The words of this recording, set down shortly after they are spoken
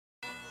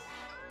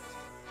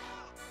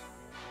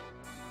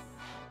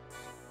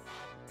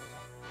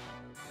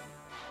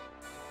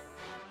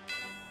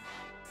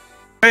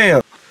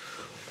Bam!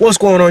 What's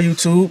going on,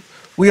 YouTube?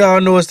 We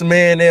all know it's the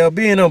man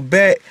LB, and I'm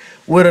back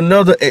with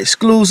another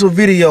exclusive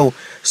video.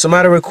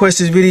 Somebody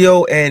requested this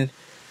video and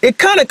it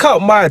kind of caught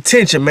my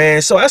attention,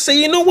 man. So I said,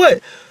 you know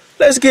what?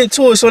 Let's get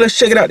to it. So let's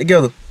check it out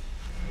together.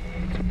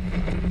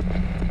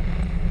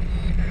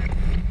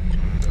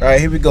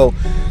 Alright, here we go.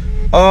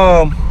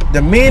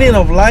 The meaning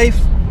of life,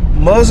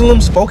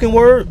 Muslim spoken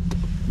word.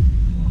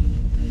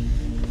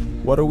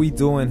 What are we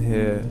doing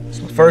here?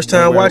 It's my first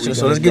time watching,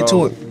 so let's get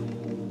to it.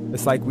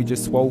 It's like we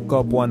just woke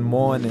up one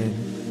morning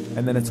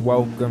and then it's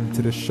welcome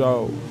to the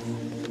show.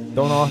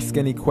 Don't ask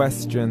any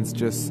questions,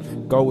 just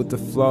go with the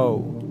flow.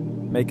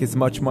 Make as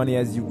much money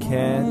as you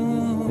can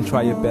and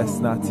try your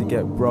best not to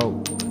get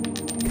broke.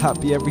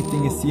 Copy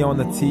everything you see on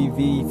the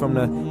TV, from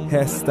the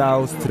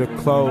hairstyles to the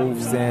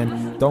clothes,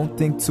 and don't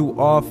think too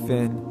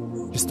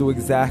often, just do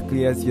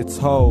exactly as you're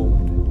told.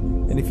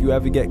 And if you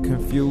ever get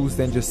confused,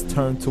 then just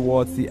turn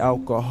towards the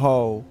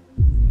alcohol.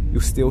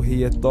 You'll still hear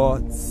your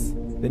thoughts,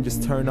 then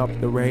just turn up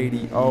the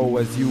radio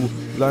as you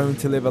learn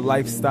to live a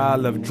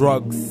lifestyle of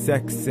drugs,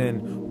 sex,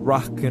 and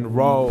rock and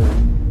roll.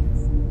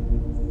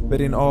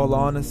 But in all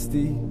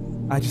honesty,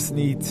 I just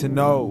need to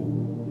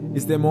know,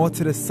 is there more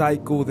to the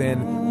cycle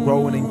than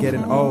growing and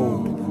getting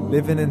old?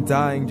 Living and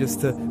dying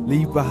just to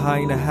leave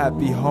behind a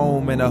happy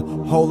home and a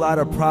whole lot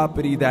of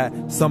property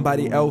that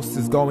somebody else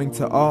is going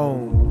to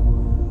own.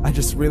 I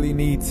just really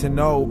need to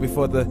know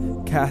before the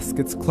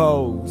casket's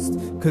closed,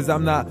 'cause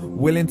I'm not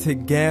willing to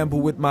gamble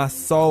with my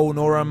soul,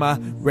 nor am I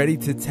ready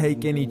to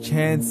take any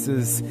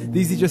chances.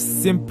 These are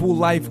just simple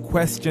life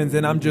questions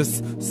and I'm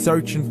just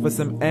searching for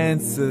some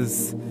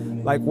answers.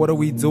 Like, what are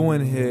we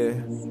doing here?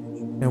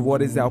 And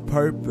what is our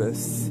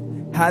purpose?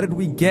 How did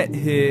we get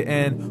here,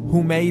 and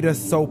who made us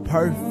so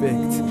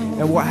perfect?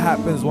 And what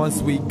happens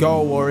once we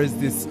go, or is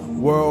this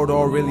world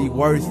all really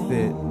worth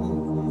it?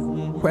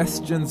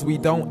 Questions we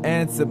don't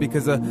answer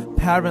because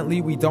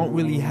apparently we don't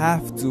really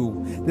have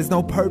to. There's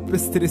no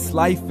purpose to this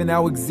life and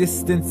our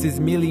existence is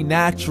merely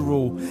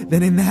natural.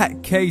 Then in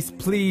that case,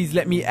 please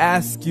let me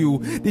ask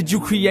you, did you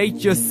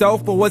create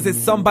yourself, or was it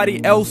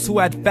somebody else who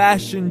had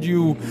fashioned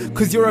you?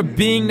 'Cause you're a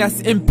being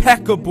that's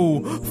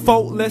impeccable,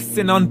 faultless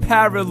and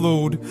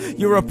unparalleled.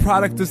 You're a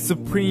product of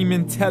supreme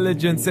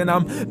intelligence and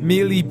I'm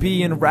merely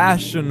being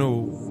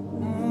rational.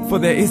 For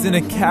there isn't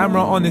a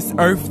camera on this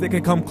earth that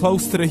can come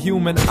close to the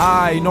human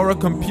eye, nor a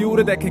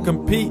computer that can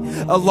compete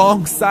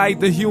alongside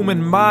the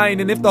human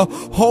mind. And if the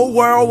whole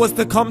world was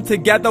to come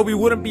together, we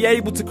wouldn't be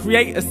able to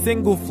create a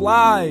single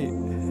fly.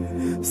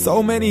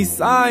 So many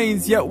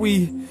signs, yet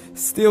we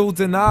still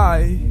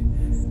deny.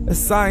 As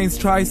science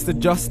tries to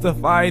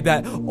justify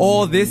that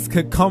all this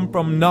could come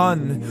from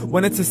none,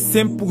 when it's a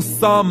simple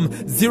sum.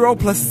 0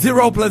 plus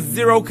 0 plus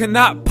 0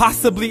 cannot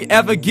possibly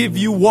ever give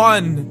you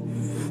 1.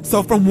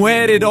 So from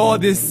where did all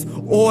this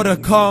order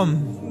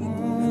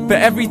come? For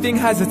everything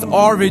has its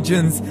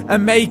origins, a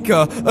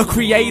maker, a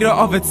creator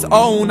of its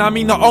own. I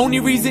mean, the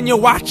only reason you're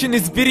watching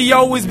this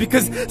video is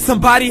because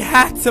somebody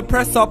had to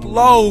press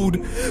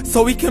upload.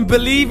 So we can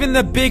believe in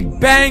the Big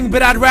Bang,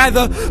 but I'd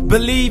rather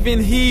believe in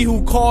He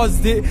who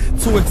caused it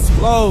to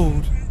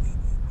explode.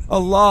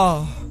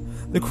 Allah,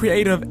 the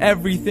creator of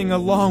everything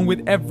along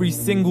with every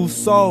single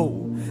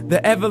soul.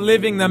 The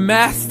ever-living, the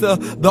master,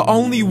 the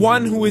only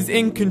one who is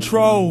in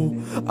control.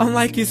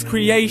 Unlike his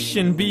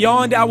creation,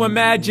 beyond our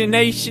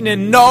imagination.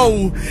 And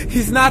no,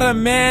 he's not a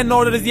man,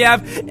 nor does he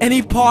have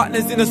any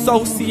partners in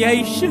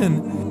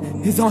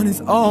association. He's on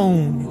his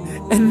own.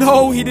 And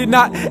no, he did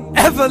not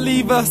ever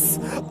leave us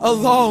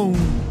alone.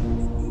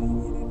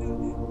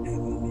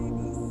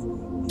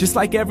 Just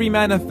like every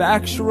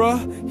manufacturer,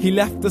 he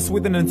left us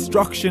with an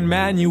instruction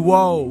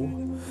manual.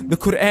 The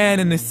Quran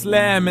and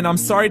Islam, and I'm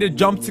sorry to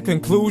jump to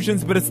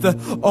conclusions, but it's the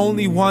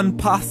only one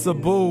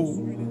possible.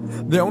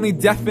 The only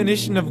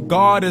definition of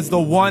God is the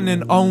one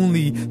and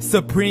only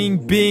supreme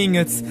being.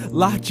 It's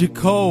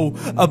logical,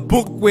 a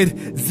book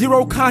with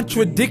 0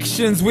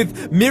 contradictions,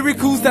 with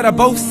miracles that are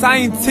both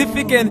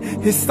scientific and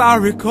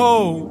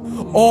historical,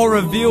 all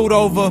revealed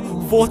over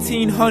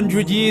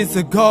 1400 years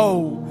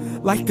ago.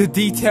 Like the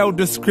detailed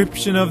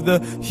description of the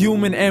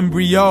human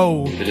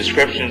embryo. The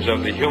descriptions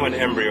of the human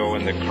embryo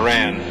in the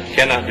Quran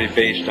cannot be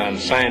based on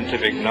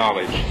scientific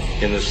knowledge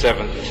in the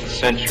 7th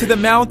century. To the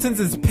mountains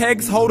as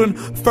pegs holding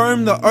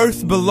firm the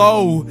earth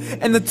below,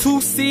 and the 2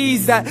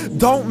 seas that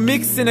don't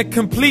mix in a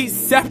complete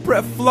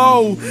separate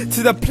flow.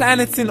 To the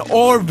planets in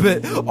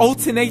orbit,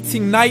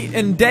 alternating night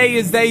and day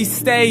as they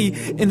stay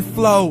in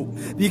flow.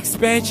 The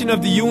expansion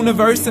of the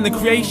universe and the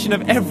creation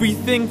of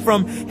everything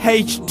from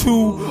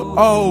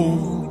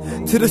H2O.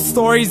 To the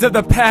stories of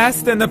the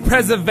past and the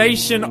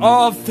preservation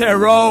of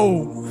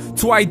Pharaoh.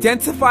 To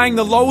identifying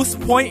the lowest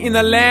point in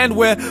the land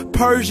where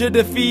Persia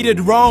defeated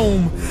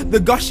Rome. The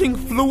gushing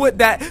fluid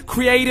that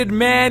created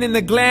man in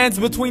the glands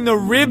between the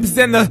ribs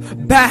and the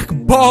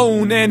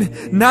backbone.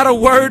 And not a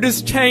word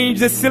has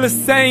changed, it's still the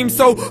same.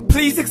 So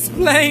please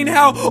explain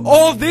how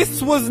all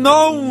this was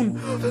known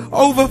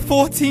over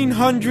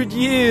 1400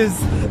 years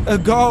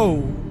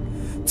ago.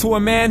 To a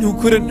man who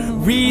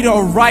couldn't read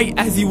or write,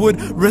 as he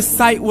would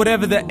recite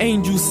whatever the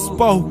angels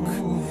spoke.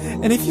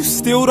 And if you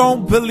still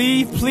don't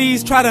believe,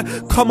 please try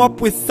to come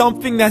up with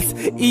something that's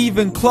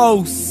even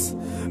close.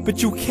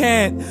 But you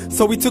can't.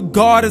 So we took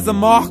God as a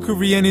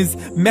mockery and his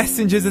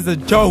messengers as a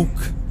joke.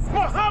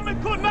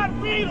 Muhammad could not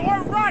read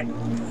or write.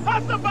 How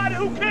somebody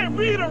who can't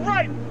read or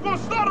write gonna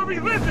start a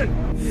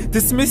religion?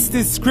 Dismissed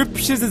his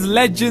scriptures as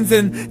legends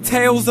and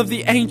tales of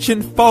the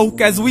ancient folk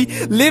as we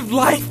live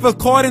life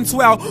according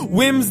to our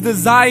whims,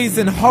 desires,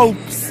 and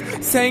hopes.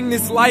 Saying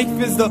this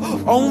life is the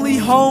only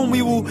home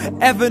we will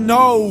ever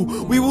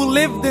know. We will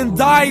live then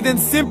die then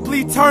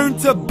simply turn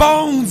to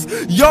bones.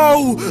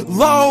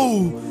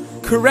 YOLO!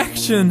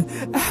 Correction,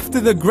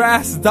 after the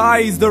grass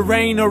dies, the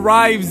rain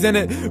arrives and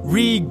it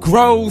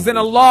regrows, and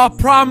Allah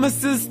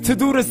promises to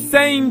do the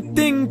same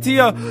thing to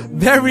your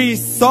very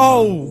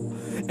soul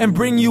and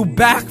bring you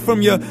back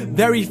from your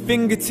very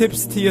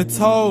fingertips to your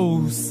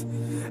toes,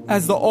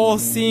 as the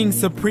all-seeing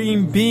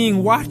supreme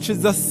being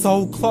watches us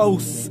so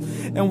close,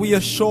 and we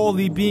are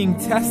surely being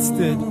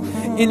tested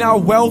in our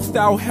wealth,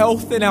 our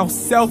health, and our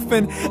self,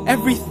 and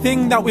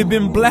everything that we've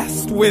been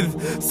blessed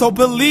with. So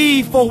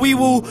believe, for we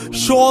will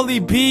surely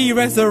be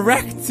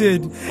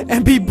resurrected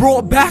and be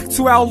brought back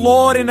to our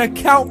Lord and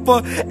account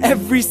for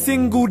every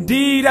single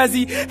deed as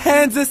he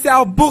hands us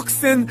our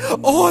books and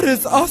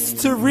orders us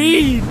to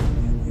read.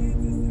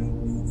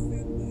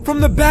 From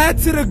the bad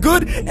to the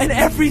good and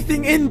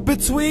everything in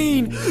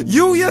between.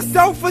 You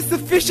yourself are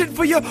sufficient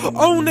for your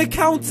own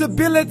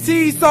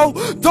accountability, so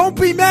don't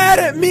be mad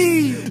at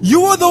me.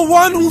 You are the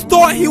one who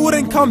thought he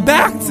wouldn't come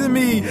back to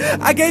me.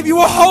 I gave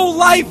you a whole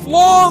life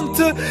long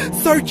to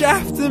search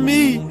after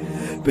me,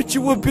 but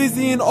you were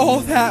busy in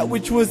all that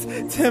which was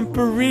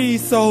temporary,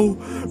 so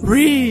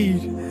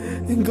read.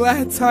 And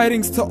glad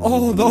tidings to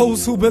all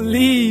those who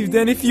believed,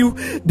 and if you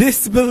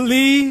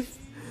disbelieve,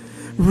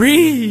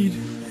 read.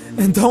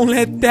 And don't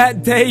let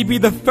that day be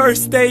the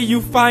first day you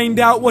find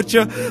out what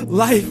your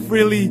life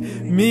really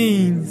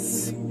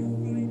means.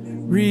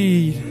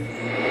 Read.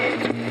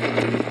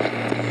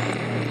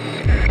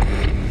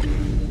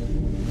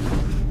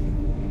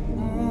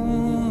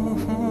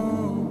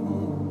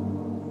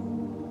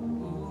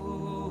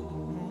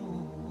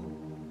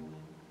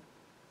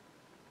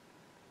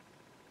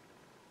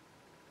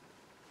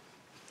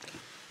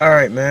 All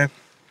right, man.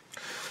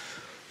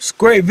 It's a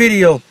great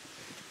video.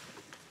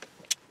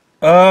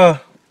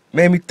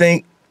 Made me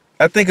think.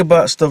 I think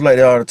about stuff like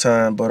that all the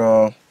time,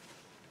 but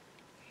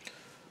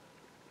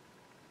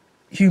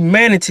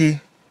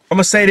humanity, I'm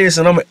gonna say this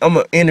and I'm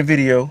gonna end the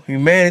video.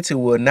 Humanity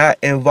will not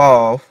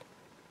evolve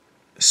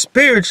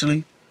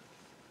spiritually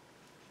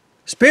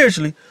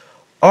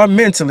or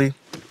mentally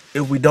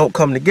if we don't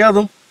come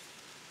together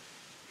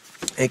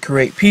and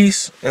create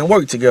peace and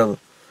work together.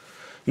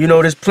 You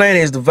know, this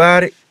planet is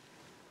divided,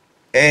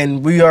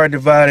 and we are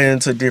divided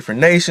into different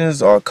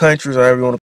nations or countries or however you want to